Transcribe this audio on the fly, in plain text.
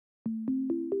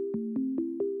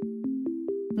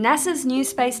NASA's New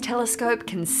Space Telescope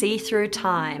can see through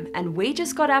time, and we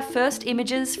just got our first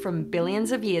images from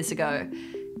billions of years ago.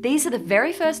 These are the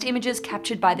very first images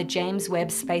captured by the James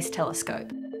Webb Space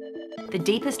Telescope. The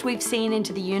deepest we've seen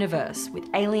into the universe, with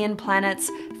alien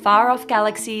planets, far-off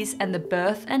galaxies, and the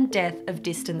birth and death of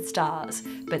distant stars.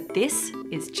 But this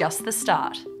is just the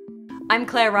start. I'm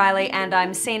Claire Riley and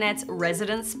I'm CNET's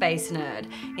resident space nerd.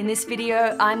 In this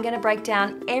video, I'm going to break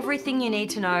down everything you need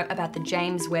to know about the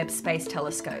James Webb Space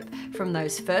Telescope, from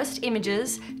those first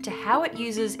images to how it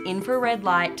uses infrared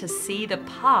light to see the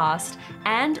past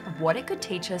and what it could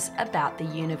teach us about the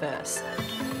universe.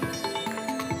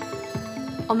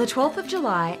 On the 12th of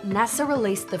July, NASA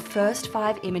released the first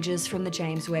 5 images from the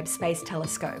James Webb Space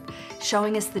Telescope,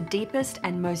 showing us the deepest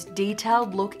and most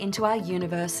detailed look into our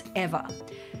universe ever.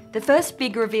 The first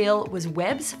big reveal was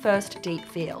Webb's first deep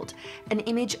field, an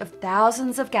image of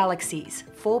thousands of galaxies,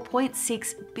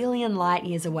 4.6 billion light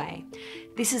years away.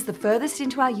 This is the furthest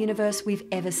into our universe we've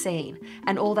ever seen,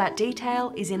 and all that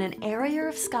detail is in an area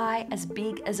of sky as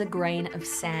big as a grain of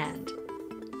sand.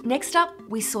 Next up,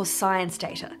 we saw science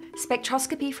data,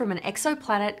 spectroscopy from an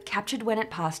exoplanet captured when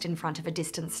it passed in front of a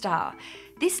distant star.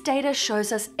 This data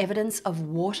shows us evidence of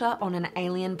water on an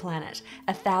alien planet,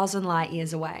 1,000 light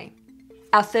years away.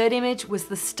 Our third image was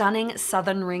the stunning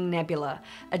Southern Ring Nebula,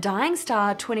 a dying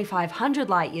star 2,500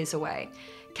 light years away.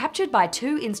 Captured by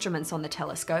 2 instruments on the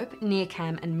telescope,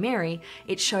 NIRCam and MIRI,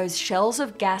 it shows shells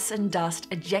of gas and dust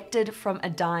ejected from a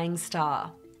dying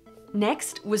star.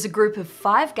 Next was a group of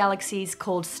 5 galaxies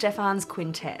called Stephan's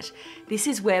Quintet. This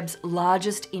is Webb's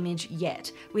largest image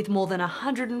yet, with more than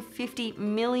 150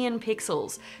 million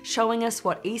pixels, showing us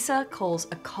what ESA calls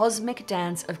a cosmic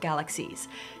dance of galaxies,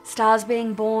 stars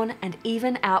being born and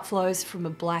even outflows from a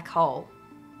black hole.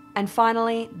 And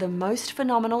finally, the most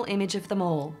phenomenal image of them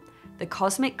all, the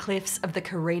cosmic cliffs of the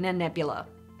Carina Nebula.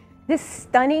 This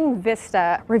stunning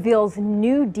vista reveals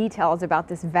new details about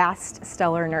this vast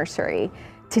stellar nursery.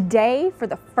 Today, for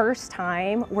the first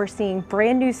time, we're seeing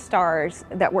brand new stars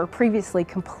that were previously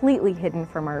completely hidden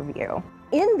from our view.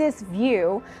 In this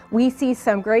view, we see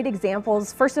some great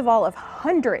examples, first of all, of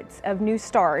hundreds of new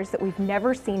stars that we've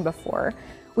never seen before.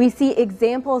 We see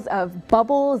examples of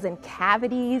bubbles and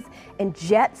cavities and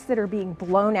jets that are being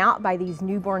blown out by these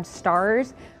newborn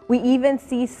stars. We even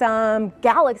see some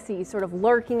galaxies sort of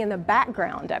lurking in the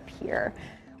background up here.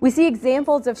 We see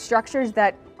examples of structures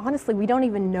that, honestly, we don't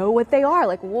even know what they are.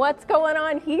 Like, what's going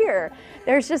on here?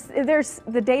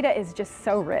 The data is just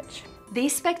so rich.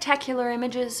 These spectacular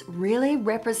images really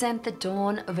represent the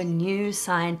dawn of a new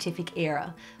scientific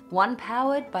era, one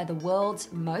powered by the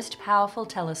world's most powerful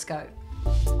telescope.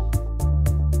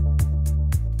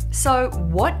 So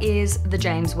what is the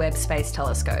James Webb Space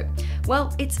Telescope?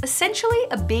 Well, it's essentially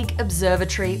a big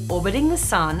observatory orbiting the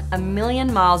Sun 1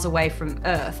 million miles away from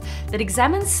Earth that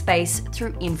examines space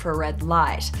through infrared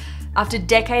light. After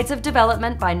decades of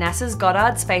development by NASA's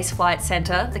Goddard Space Flight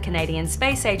Center, the Canadian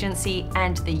Space Agency,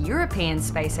 and the European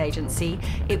Space Agency,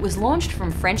 it was launched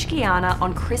from French Guiana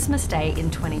on Christmas Day in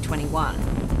 2021.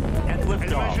 And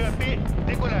liftoff.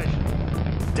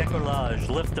 Decollage,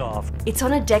 liftoff. It's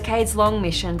on a decades-long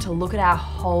mission to look at our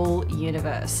whole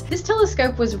universe. This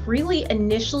telescope was really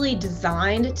initially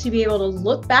designed to be able to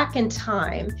look back in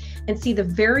time and see the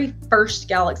very first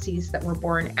galaxies that were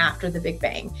born after the Big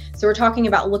Bang. So we're talking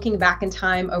about looking back in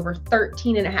time over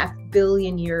 13.5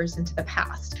 billion years into the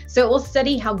past. So it will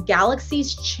study how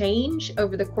galaxies change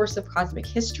over the course of cosmic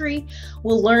history.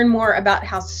 We'll learn more about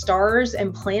how stars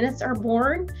and planets are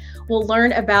born. We'll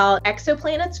learn about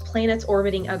exoplanets, planets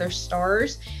orbiting other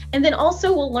stars, and then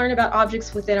also we'll learn about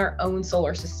objects within our own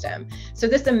solar system. So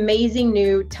this amazing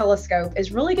new telescope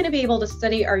is really going to be able to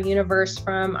study our universe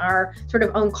from our sort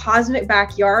of own cosmic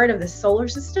backyard of the solar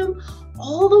system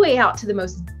all the way out to the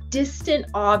most distant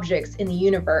objects in the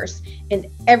universe and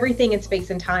everything in space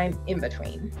and time in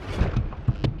between.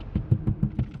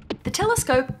 The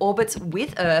telescope orbits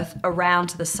with Earth around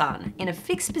the Sun in a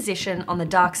fixed position on the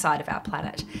dark side of our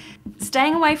planet.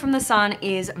 Staying away from the Sun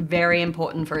is very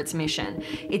important for its mission.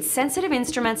 Its sensitive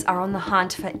instruments are on the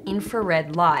hunt for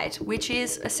infrared light, which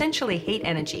is essentially heat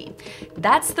energy.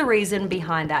 That's the reason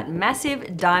behind that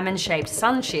massive diamond-shaped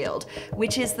sun shield,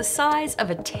 which is the size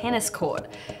of a tennis court.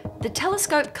 The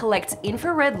telescope collects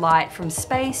infrared light from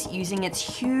space using its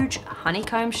huge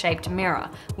honeycomb-shaped mirror,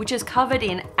 which is covered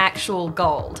in actual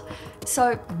gold.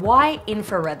 So why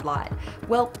infrared light?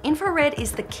 Well, infrared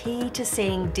is the key to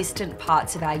seeing distant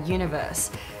parts of our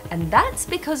universe, and that's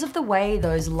because of the way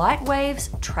those light waves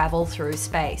travel through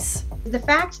space. The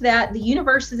fact that the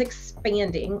universe is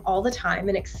expanding all the time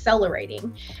and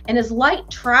accelerating, and as light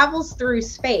travels through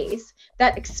space,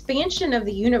 that expansion of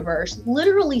the universe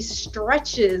literally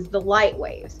stretches the light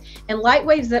waves. And light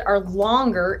waves that are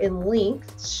longer in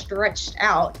length, stretched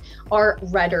out, are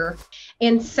redder.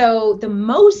 And so the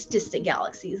most distant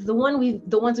galaxies, the ones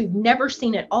we've never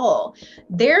seen at all,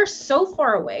 they're so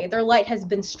far away, their light has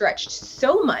been stretched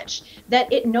so much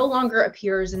that it no longer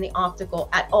appears in the optical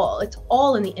at all. It's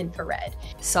all in the infrared.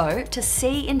 So to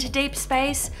see into deep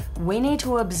space, we need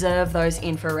to observe those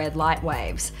infrared light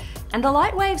waves. And the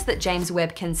light waves that James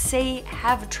Webb can see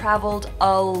have traveled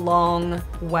a long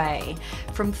way,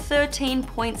 from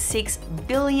 13.6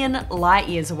 billion light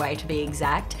years away to be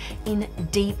exact, in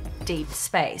deep, deep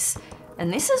space.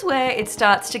 And this is where it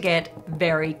starts to get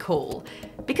very cool.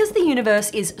 Because the universe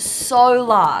is so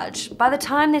large, by the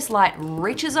time this light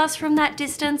reaches us from that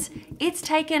distance, it's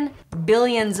taken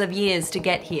billions of years to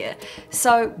get here.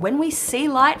 So when we see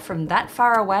light from that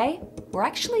far away, we're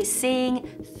actually seeing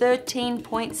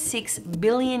 13.6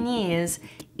 billion years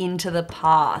into the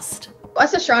past.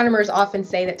 Us astronomers often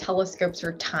say that telescopes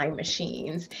are time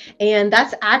machines, and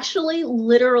that's actually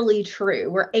literally true.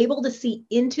 We're able to see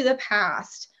into the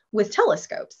past with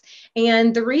telescopes.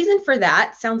 And the reason for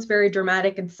that sounds very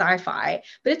dramatic and sci-fi,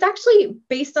 but it's actually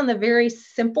based on the very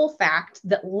simple fact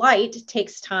that light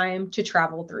takes time to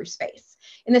travel through space.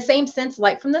 In the same sense,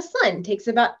 light from the sun takes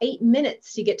about 8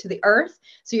 minutes to get to the Earth.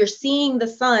 So you're seeing the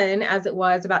sun as it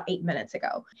was about 8 minutes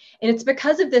ago. And it's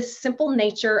because of this simple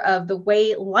nature of the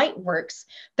way light works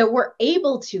that we're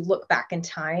able to look back in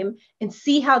time and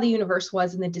see how the universe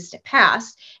was in the distant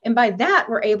past. And by that,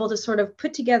 we're able to sort of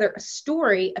put together a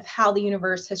story of how the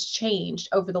universe has changed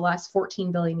over the last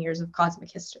 14 billion years of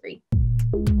cosmic history.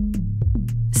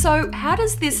 So how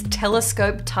does this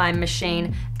telescope time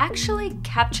machine actually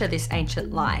capture this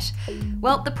ancient light?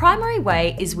 Well, the primary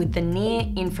way is with the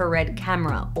near-infrared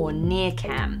camera, or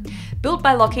NIRCam. Built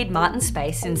by Lockheed Martin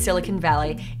Space in Silicon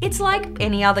Valley, it's like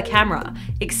any other camera,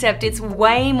 except it's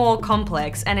way more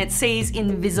complex and it sees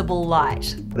invisible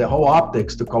light. The whole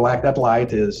optics to collect that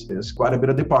light is quite a bit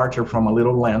of departure from a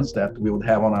little lens that we would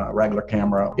have on a regular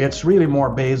camera. It's really more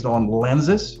based on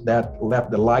lenses that let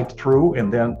the light through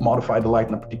and then modify the light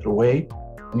in a particular way.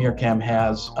 NIRCam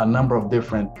has a number of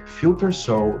different filters,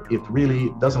 so it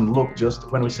really doesn't look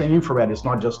just, when we say infrared, it's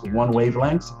not just one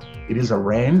wavelength, it is a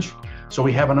range. So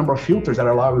we have a number of filters that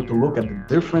allow you to look at the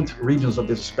different regions of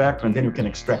this spectrum, and then you can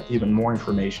extract even more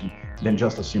information than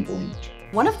just a simple image.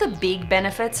 One of the big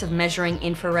benefits of measuring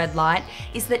infrared light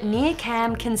is that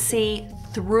NIRCam can see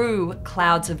through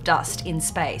clouds of dust in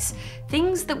space,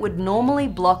 things that would normally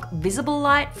block visible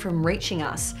light from reaching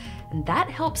us. And that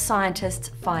helps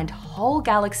scientists find whole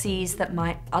galaxies that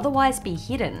might otherwise be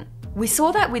hidden. We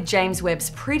saw that with James Webb's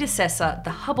predecessor, the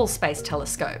Hubble Space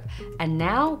Telescope, and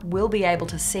now we'll be able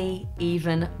to see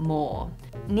even more.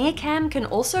 NIRCam can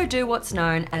also do what's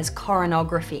known as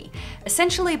coronography,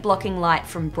 essentially blocking light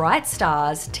from bright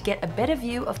stars to get a better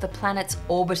view of the planets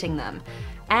orbiting them.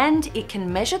 And it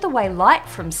can measure the way light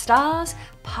from stars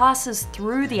passes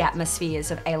through the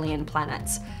atmospheres of alien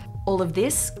planets. All of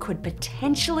this could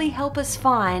potentially help us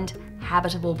find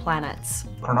habitable planets.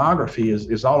 Chronography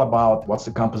is all about what's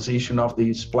the composition of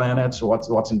these planets,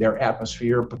 what's in their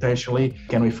atmosphere potentially.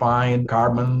 Can we find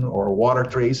carbon or water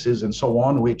traces and so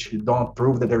on, which don't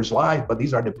prove that there's life, but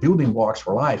these are the building blocks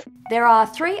for life. There are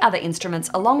 3 other instruments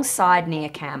alongside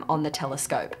NIRCam on the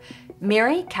telescope.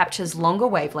 MIRI captures longer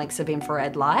wavelengths of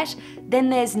infrared light. Then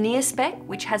there's NIRSpec,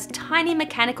 which has tiny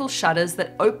mechanical shutters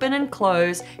that open and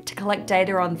close to collect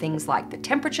data on things like the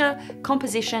temperature,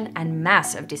 composition, and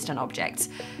mass of distant objects.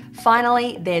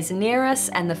 Finally, there's NIRIS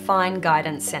and the Fine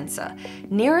Guidance Sensor.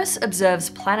 NIRIS observes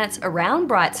planets around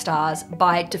bright stars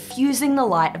by diffusing the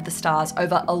light of the stars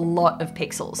over a lot of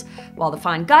pixels, while the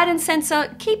Fine Guidance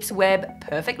Sensor keeps Webb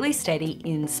perfectly steady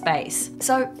in space.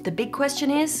 So the big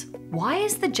question is, why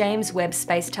is the James Webb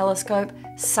Space Telescope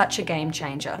such a game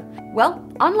changer? Well,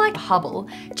 unlike Hubble,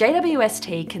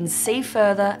 JWST can see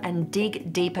further and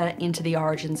dig deeper into the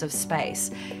origins of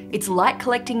space. Its light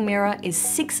collecting mirror is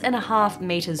 6.5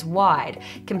 meters wide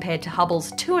compared to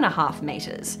Hubble's 2.5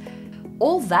 meters.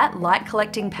 All that light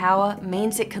collecting power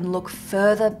means it can look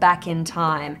further back in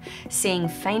time, seeing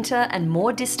fainter and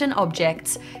more distant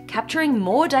objects, capturing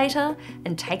more data,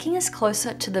 and taking us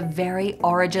closer to the very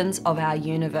origins of our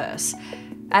universe.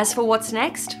 As for what's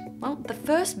next, well, the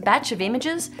first batch of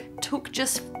images took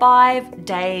just 5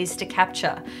 days to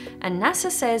capture, and NASA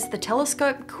says the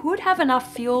telescope could have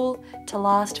enough fuel to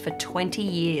last for 20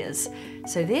 years.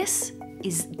 So this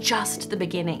is just the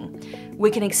beginning. We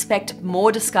can expect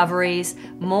more discoveries,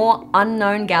 more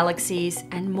unknown galaxies,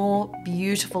 and more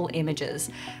beautiful images,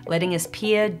 letting us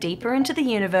peer deeper into the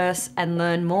universe and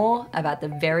learn more about the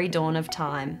very dawn of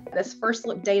time. This first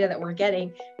look data that we're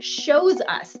getting shows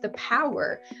us the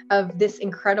power of this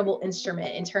incredible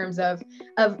instrument in terms of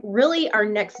really our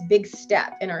next big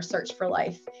step in our search for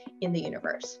life in the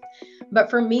universe. But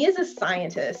for me as a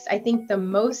scientist, I think the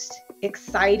most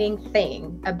exciting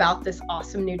thing about this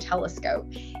awesome new telescope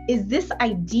is this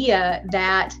idea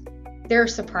that there are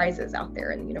surprises out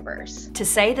there in the universe. To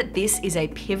say that this is a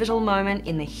pivotal moment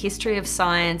in the history of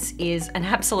science is an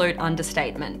absolute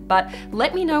understatement, but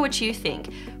let me know what you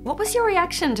think. What was your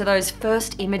reaction to those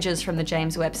first images from the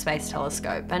James Webb Space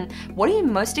Telescope, and what are you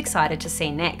most excited to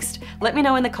see next? Let me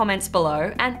know in the comments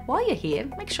below, and while you're here,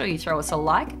 make sure you throw us a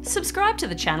like, subscribe to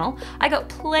the channel. I got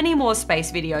plenty more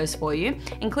space videos for you,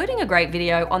 including a great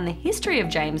video on the history of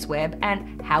James Webb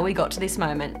and how we got to this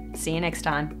moment. See you next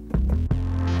time.